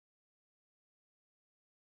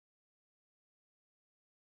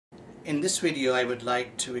In this video, I would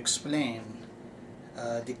like to explain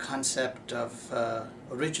the concept of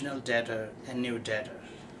original debtor and new debtor.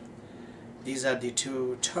 These are the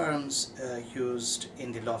two terms used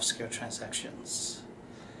in the law of secure transactions.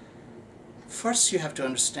 First, you have to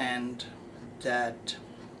understand that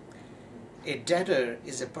a debtor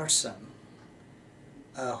is a person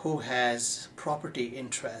who has property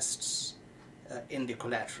interests in the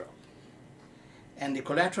collateral. And the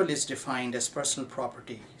collateral is defined as personal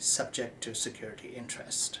property subject to security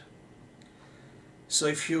interest. So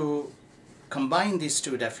if you combine these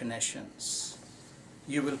two definitions,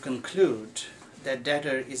 you will conclude that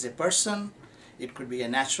debtor is a person. It could be a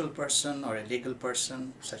natural person or a legal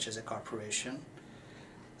person, such as a corporation,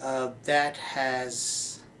 that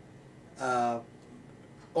has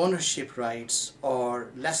ownership rights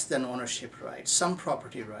or less than ownership rights, some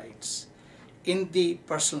property rights in the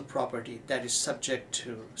personal property that is subject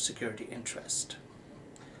to security interest.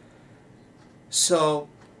 So,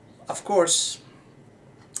 of course,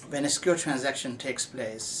 when a secure transaction takes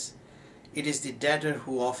place, it is the debtor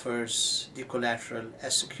who offers the collateral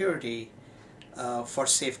as security for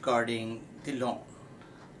safeguarding the loan.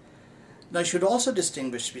 Now, you should also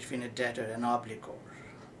distinguish between a debtor and obligor.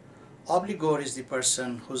 Obligor is the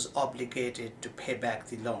person who's obligated to pay back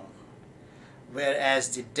the loan,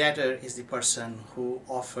 whereas the debtor is the person who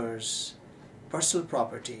offers personal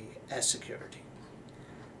property as security.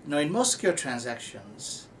 Now, in most secure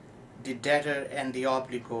transactions, the debtor and the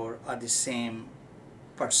obligor are the same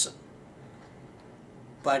person,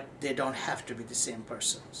 but they don't have to be the same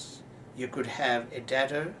persons. You could have a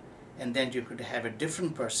debtor and then you could have a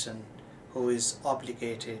different person who is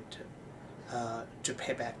obligated to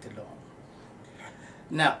pay back the loan.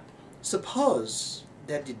 Now, suppose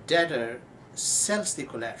that the debtor sells the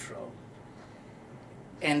collateral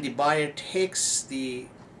and the buyer takes the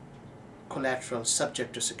collateral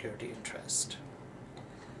subject to security interest.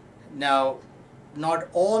 Now, not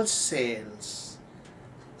all sales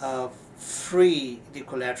free the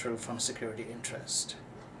collateral from security interest.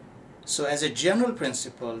 So as a general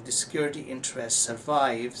principle, the security interest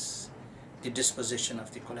survives the disposition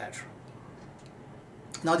of the collateral.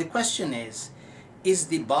 Now the question is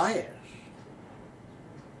the buyer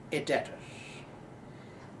a debtor?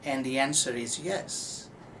 And the answer is yes.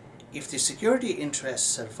 If the security interest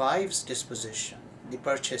survives disposition, the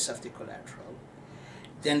purchase of the collateral,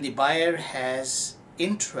 then the buyer has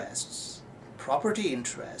interests, property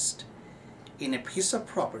interest, in a piece of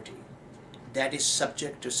property that is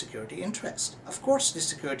subject to security interest. Of course, the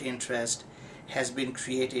security interest has been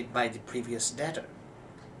created by the previous debtor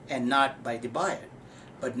and not by the buyer.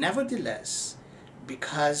 But nevertheless,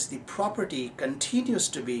 because the property continues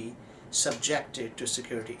to be subjected to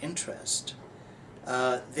security interest,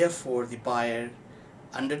 therefore the buyer,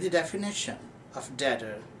 under the definition of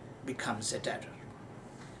debtor, becomes a debtor.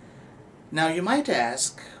 Now you might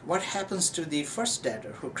ask, what happens to the first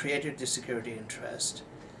debtor who created the security interest?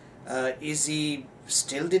 Is he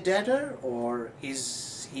still the debtor, or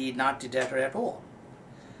is he not the debtor at all?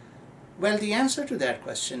 Well, the answer to that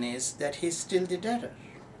question is that he's still the debtor,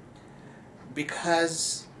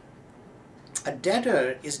 because a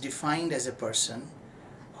debtor is defined as a person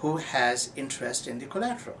who has interest in the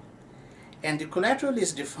collateral. And the collateral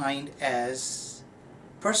is defined as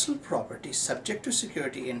personal property subject to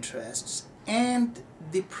security interests and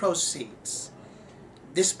the proceeds.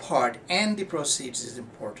 This part, and the proceeds, is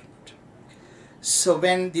important. So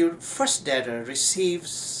when the first debtor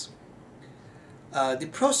receives the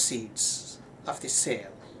proceeds of the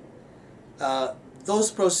sale,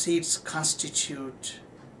 those proceeds constitute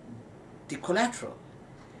the collateral.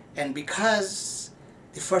 And because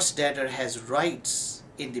the first debtor has rights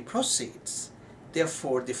in the proceeds,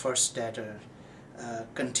 therefore the first debtor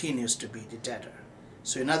continues to be the debtor.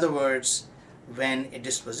 So in other words, when a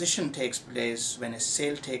disposition takes place, when a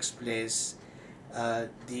sale takes place,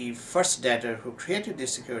 the first debtor who created the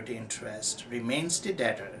security interest remains the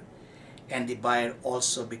debtor, and the buyer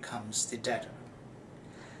also becomes the debtor.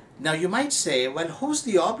 Now you might say, well, who's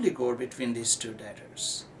the obligor between these two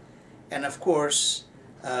debtors? And of course,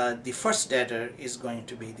 the first debtor is going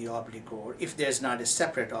to be the obligor. If there's not a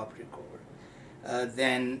separate obligor,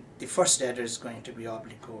 then the first debtor is going to be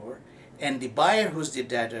obligor, and the buyer who's the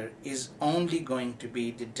debtor is only going to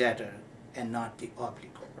be the debtor and not the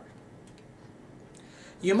obligor.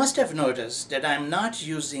 You must have noticed that I'm not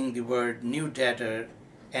using the word new debtor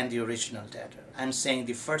and the original debtor. I'm saying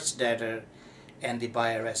the first debtor and the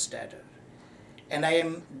buyer as debtor. And I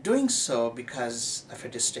am doing so because of a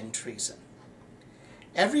distinct reason.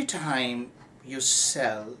 Every time you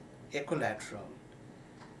sell a collateral,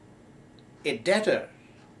 a debtor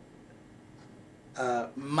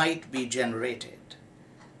might be generated,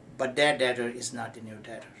 but that debtor is not the new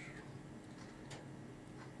debtor.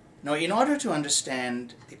 Now, in order to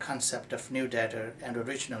understand the concept of new debtor and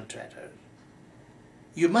original debtor,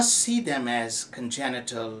 you must see them as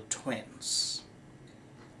congenital twins.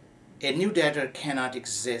 A new debtor cannot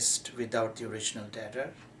exist without the original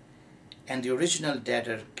debtor, and the original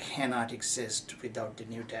debtor cannot exist without the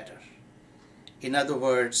new debtor. In other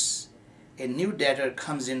words, a new debtor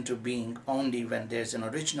comes into being only when there's an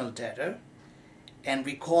original debtor, and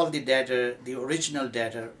we call the debtor the original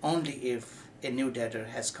debtor only if a new debtor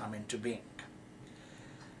has come into being.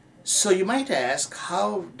 So you might ask,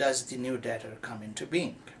 how does the new debtor come into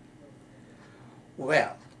being?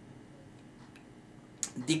 Well,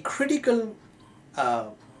 the critical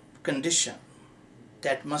condition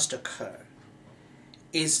that must occur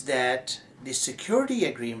is that the security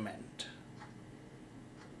agreement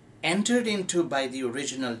entered into by the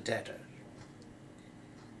original debtor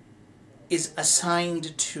is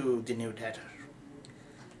assigned to the new debtor.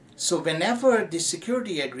 So whenever the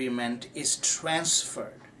security agreement is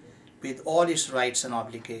transferred with all its rights and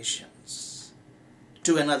obligations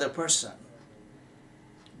to another person,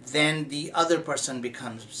 then the other person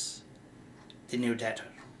becomes the new debtor.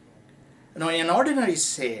 Now, in an ordinary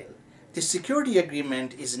sale, the security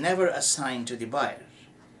agreement is never assigned to the buyer.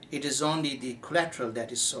 It is only the collateral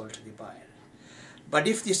that is sold to the buyer. But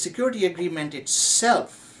if the security agreement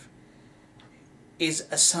itself is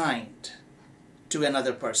assigned to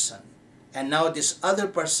another person, and now this other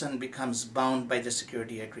person becomes bound by the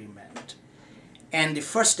security agreement, and the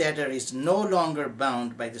first debtor is no longer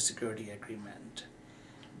bound by the security agreement,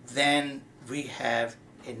 then we have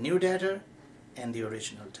a new debtor and the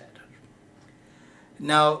original debtor.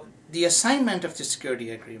 Now, the assignment of the security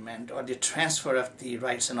agreement or the transfer of the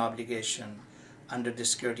rights and obligation under the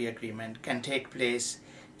security agreement can take place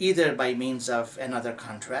either by means of another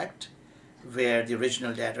contract, where the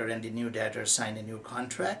original debtor and the new debtor sign a new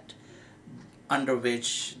contract, under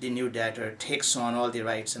which the new debtor takes on all the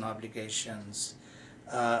rights and obligations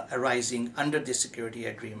arising under the security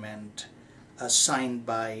agreement signed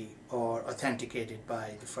by or authenticated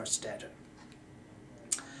by the first debtor.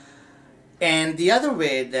 And the other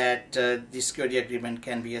way that the security agreement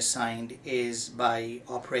can be assigned is by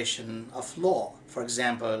operation of law. For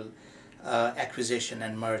example, acquisition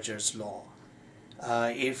and mergers law.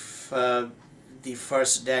 If the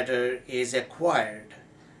first debtor is acquired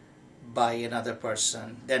by another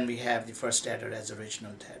person, then we have the first debtor as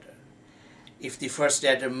original debtor. If the first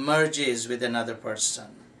debtor merges with another person,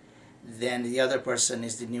 then the other person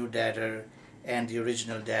is the new debtor and the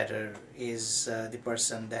original debtor is the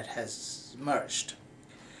person that has merged.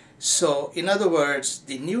 So, in other words,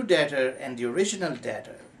 the new debtor and the original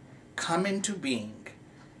debtor come into being,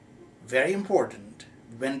 very important,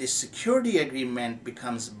 when the security agreement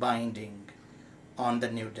becomes binding on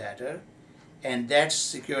the new debtor, and that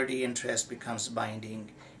security interest becomes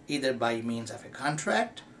binding either by means of a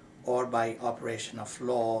contract or by operation of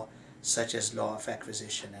law, such as law of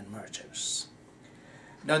acquisition and mergers.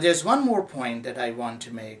 Now, there's one more point that I want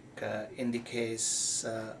to make in the case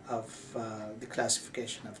of the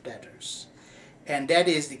classification of debtors, and that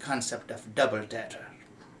is the concept of double debtor.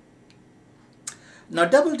 Now,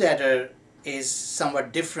 double debtor is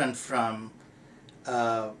somewhat different from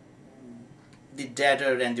the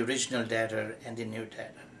debtor and the original debtor and the new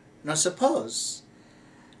debtor. Now, suppose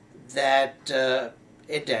that a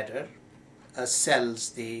debtor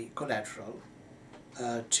sells the collateral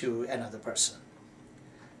to another person.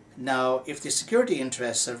 Now, if the security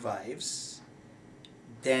interest survives,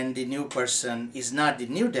 then the new person is not the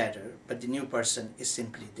new debtor, but the new person is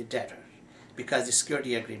simply the debtor, because the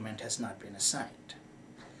security agreement has not been assigned.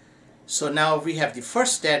 So now we have the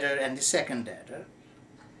first debtor and the second debtor.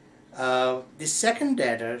 The second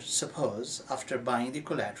debtor, suppose, after buying the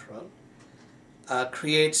collateral,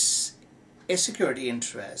 creates a security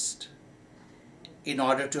interest in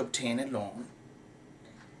order to obtain a loan.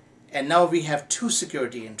 And now we have two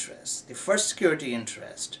security interests. The first security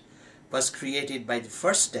interest was created by the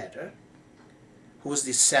first debtor, who is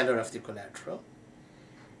the seller of the collateral.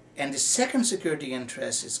 And the second security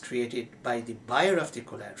interest is created by the buyer of the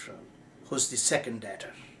collateral, who is the second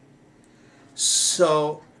debtor.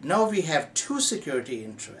 So now we have two security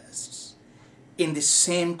interests in the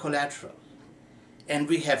same collateral. And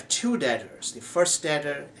we have two debtors, the first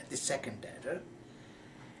debtor and the second debtor.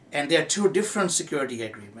 And there are two different security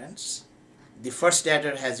agreements. The first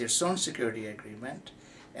debtor has its own security agreement,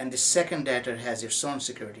 and the second debtor has its own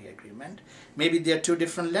security agreement. Maybe there are two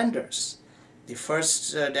different lenders. The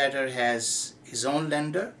first debtor has his own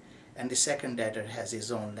lender, and the second debtor has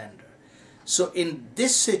his own lender. So in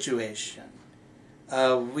this situation,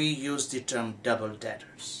 we use the term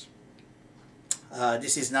double-debtors.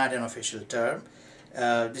 This is not an official term.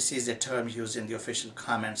 This is a term used in the official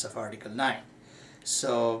comments of Article 9.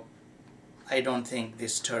 So I don't think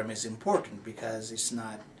this term is important because it's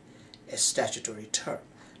not a statutory term.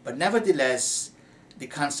 But nevertheless, the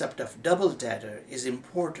concept of double-debtor is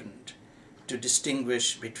important to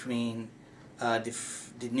distinguish between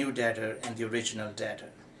the new debtor and the original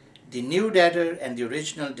debtor. The new debtor and the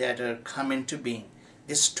original debtor come into being.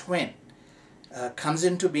 This twin comes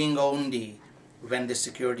into being only when the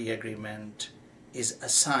security agreement is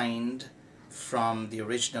assigned from the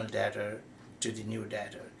original debtor to the new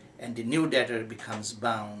debtor, and the new debtor becomes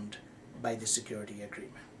bound by the security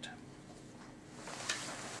agreement.